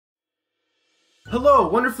Hello,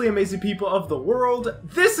 wonderfully amazing people of the world.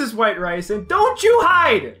 This is White Rice, and don't you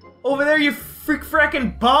hide over there, you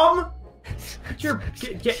frickin' bum!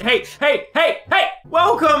 Hey!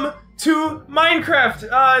 Welcome to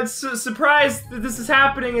Minecraft. Surprised that this is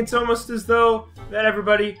happening. It's almost as though that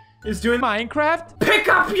everybody is doing Minecraft. Pick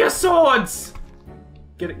up your swords.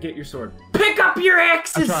 Get your sword. Pick up your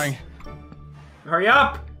axes. I'm trying. Hurry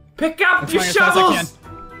up! Pick up your shovels!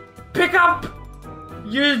 Pick up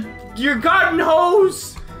your garden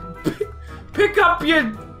hose! Pick up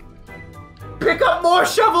more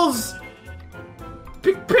shovels!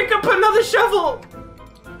 Pick up another shovel!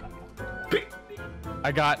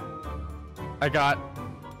 I got.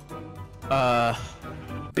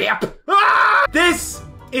 Bap! Ah! This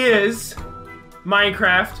is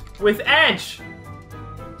Minecraft with Adge.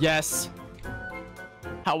 Yes.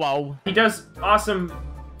 Hello. He does awesome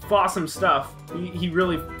stuff. He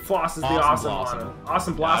really flosses the awesome on him.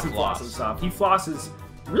 Awesome blossom stuff. He flosses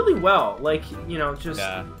really well. Like, you know, just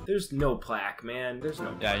there's no plaque, man. There's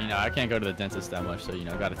no plaque. Yeah, you know, I can't go to the dentist that much, so you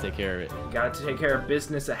know, gotta take care of it. Gotta take care of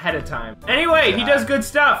business ahead of time. Anyway, he does good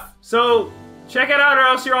stuff. So check it out or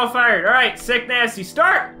else you're all fired. Alright, sick nasty,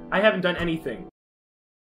 start! I haven't done anything.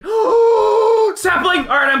 Sapling!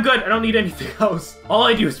 Alright, I'm good. I don't need anything else. All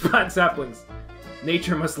I do is plant saplings.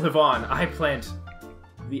 Nature must live on. I plant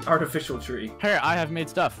the artificial tree. Here, I have made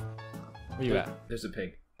stuff. Where you at? There's a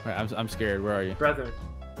pig. Alright, I'm scared. Where are you? Brethren.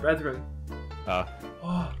 I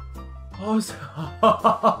was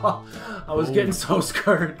getting so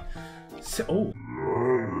scared.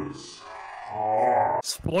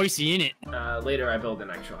 Spicy in it. Later I build an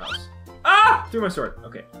actual house. Ah! Threw my sword.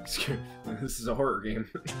 Okay. This is a horror game.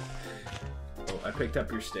 Oh, I picked up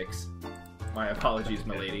your sticks. My apologies,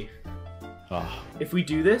 my lady. Oh. If we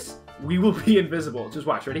do this, we will be invisible. Just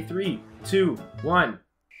watch. Ready? 3, 2, 1.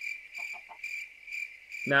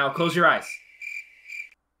 Now close your eyes.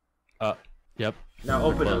 Yep. Now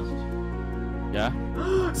open them. Yeah?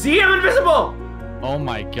 See, I'm invisible! Oh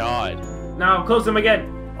my god. Now close them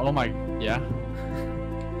again. Oh my, yeah?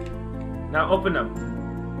 Now open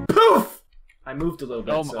them. Poof! I moved a little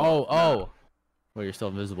bit. Oh. Well, you're still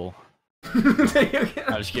invisible. I'm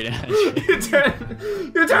just kidding. You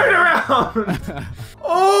turn around!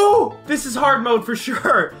 Oh! This is hard mode for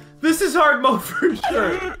sure! This is hard mode for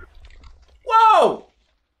sure! Whoa!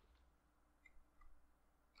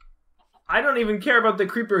 I don't even care about the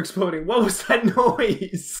creeper exploding. What was that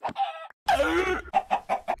noise? I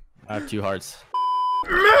have 2 hearts.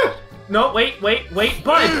 No, wait,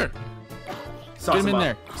 bud! Get him in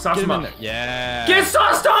there. Sauce him up. Yeah. Get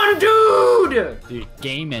sauced on, dude! Dude,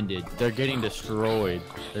 game ended. They're getting destroyed.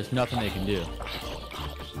 There's nothing they can do.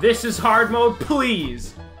 This is hard mode,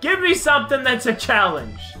 please. Give me something that's a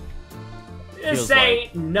challenge. This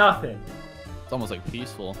ain't nothing. It's almost like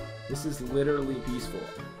peaceful. This is literally peaceful.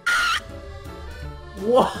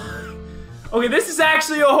 What? Okay, this is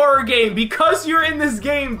actually a horror game. Because you're in this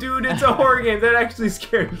game, dude, it's a horror game. That actually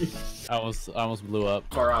scared me. I almost blew up.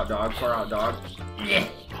 Far out, dog. Far out, dog.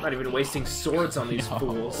 Not even wasting swords on these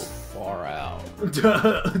fools. Far out.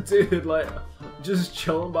 Dude, like, just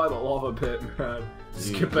chilling by the lava pit, man.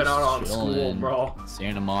 Dude, skipping out on school, bro.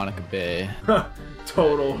 Santa Monica Bay.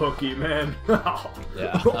 Total hooky, man.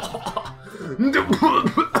 Yeah.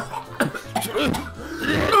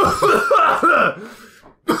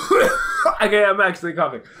 Okay, I'm actually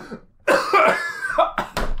coughing.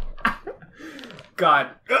 God.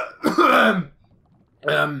 Oh,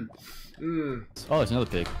 there's another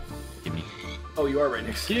pig. Give me. Oh, you are right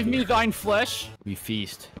next to me. Give me thine flesh. We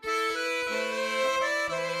feast.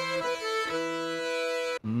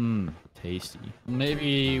 Mmm, tasty.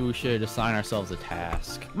 Maybe we should assign ourselves a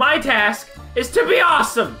task. My task is to be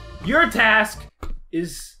awesome. Your task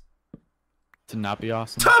is to not be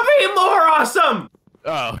awesome. To be more awesome.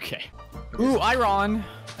 Oh, okay. Ooh, iron.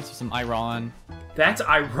 I see some iron. That's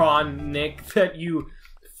ironic that you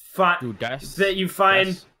find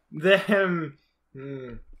them.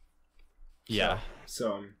 Yeah.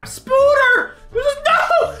 So Spooter! There's a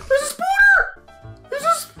spooter!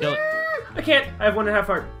 I can't. I have 1.5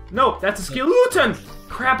 heart. No, that's a skeleton.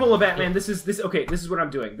 Crapola Batman. This is okay. This is what I'm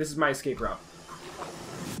doing. This is my escape route.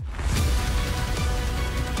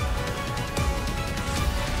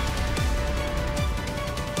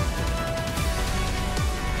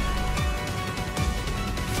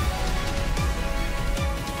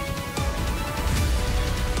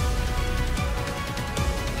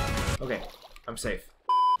 Okay, I'm safe.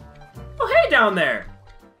 Oh, hey down there!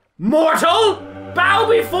 Mortal! Bow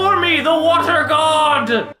before me, the water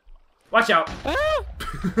god! Watch out.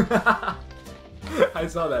 I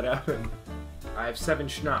saw that happen. I have 7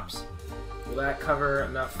 schnapps. Will that cover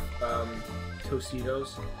enough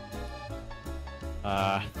Tostitos?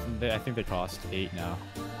 I think they cost 8 now.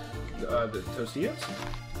 The Tostitos?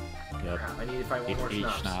 Yep. Crap, I need to find one more 8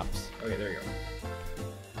 schnapps. schnapps. Okay, there you go.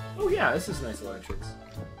 Oh yeah, this is a nice little entrance.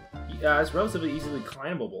 It's relatively easily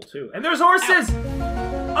climbable too. And there's horses!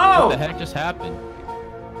 Oh! What the heck just happened?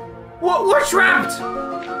 We're trapped!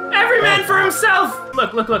 Every man for himself!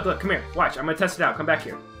 Look, look, look, look, come here. Watch, I'm gonna test it out. Come back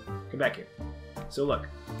here. Come back here. So look.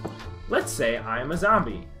 Let's say I'm a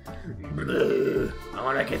zombie. I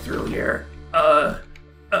wanna get through here. Yeah,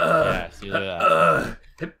 see, look at that.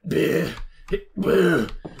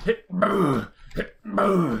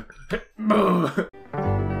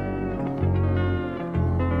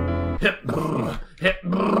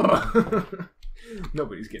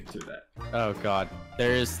 Nobody's getting through that. Oh god,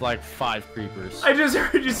 there's like 5 creepers. I just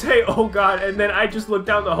heard you say, oh god, and then I just looked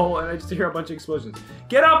down the hole and I just hear a bunch of explosions.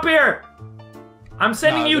 Get up here! I'm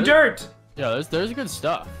sending you dirt! Yeah, there's good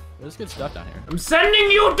stuff. There's good stuff down here. I'm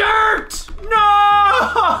sending you dirt!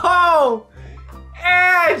 No!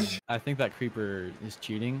 Adge! I think that creeper is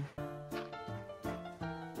cheating.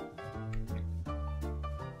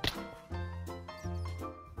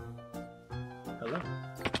 Hello?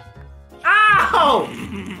 Ow!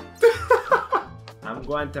 I'm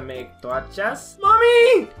going to make torches.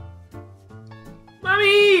 Mommy!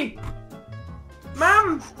 Mommy!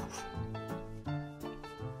 Ma'am!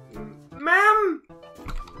 Ma'am!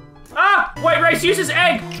 Ah! White rice uses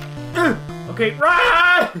egg! Okay,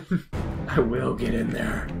 run! I will get in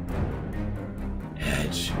there.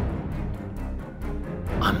 Adge.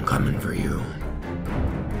 I'm coming for you.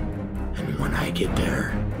 And when I get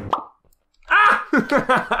there... Ah!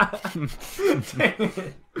 Dang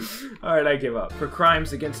it. Alright, I give up. For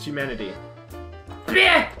crimes against humanity.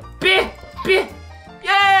 Bleh! Bleh! Bleh!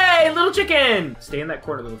 Yay! Little chicken! Stay in that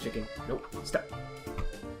corner, little chicken. Nope. Stop.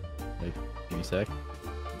 Wait, give me a sec.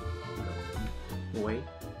 Wait.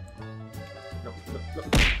 No, no, no.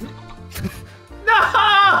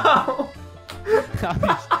 No!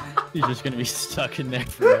 He's just gonna be stuck in there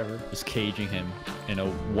forever. Just caging him in a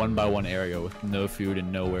 1-by-1 area with no food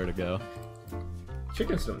and nowhere to go.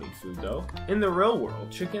 Chickens don't need food, though. In the real world,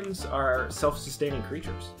 chickens are self-sustaining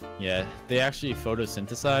creatures. Yeah, they actually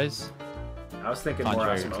photosynthesize. I was thinking more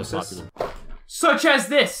Contrary to osmosis. popular. Such as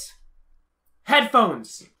this!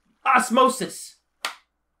 Headphones! Osmosis!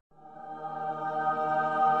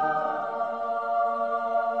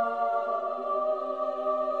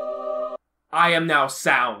 I am now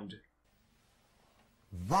sound.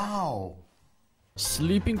 Wow.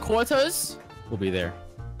 Sleeping quarters? We'll be there.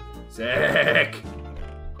 Sick!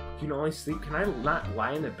 You can only sleep. Can I not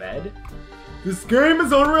lie in the bed? This game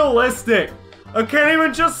is unrealistic! I can't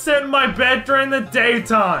even just sit in my bed during the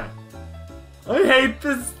daytime! I hate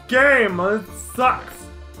this game! It sucks!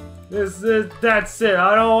 That's it.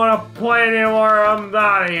 I don't want to play anymore. I'm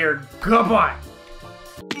out of here. Goodbye!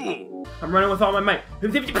 I'm running with all my might.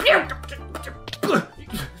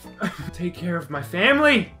 Take care of my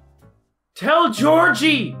family! Tell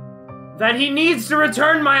Georgie that he needs to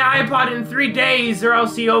return my iPod in 3 days or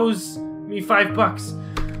else he owes me $5.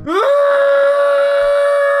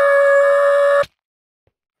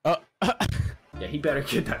 Yeah, he better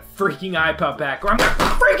get that freaking iPod back or I'm gonna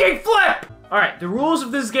freaking flip! Alright, the rules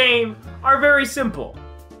of this game are very simple.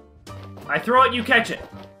 I throw it, you catch it.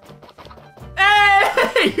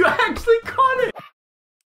 Hey! You actually caught it!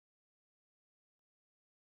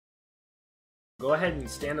 Go ahead and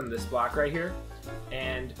stand on this block right here,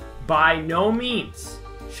 and by no means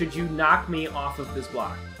should you knock me off of this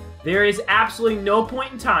block. There is absolutely no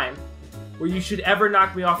point in time where you should ever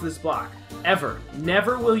knock me off this block. Ever.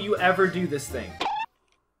 Never will you ever do this thing.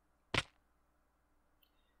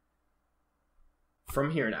 From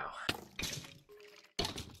here now.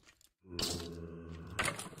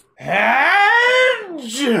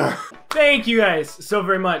 Adge! Thank you guys so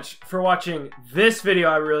very much for watching this video.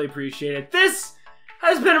 I really appreciate it. This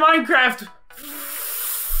has been Minecraft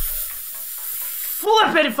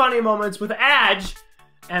flippin' funny moments with Adge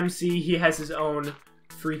MC. He has his own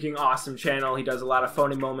freaking awesome channel. He does a lot of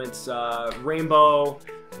funny moments. Rainbow.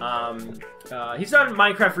 He's done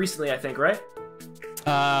Minecraft recently, I think, right?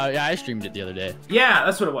 Yeah, I streamed it the other day. Yeah,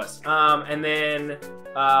 that's what it was. And then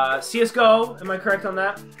CSGO. Am I correct on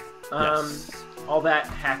that? Yes. All that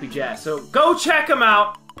happy jazz. So go check him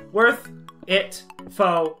out. Worth it.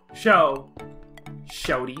 Faux show.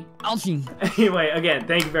 Shouty. Anyway, again,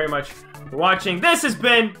 thank you very much for watching. This has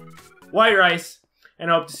been White Rice, and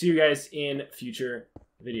I hope to see you guys in future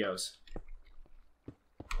videos.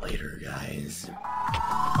 Later, guys.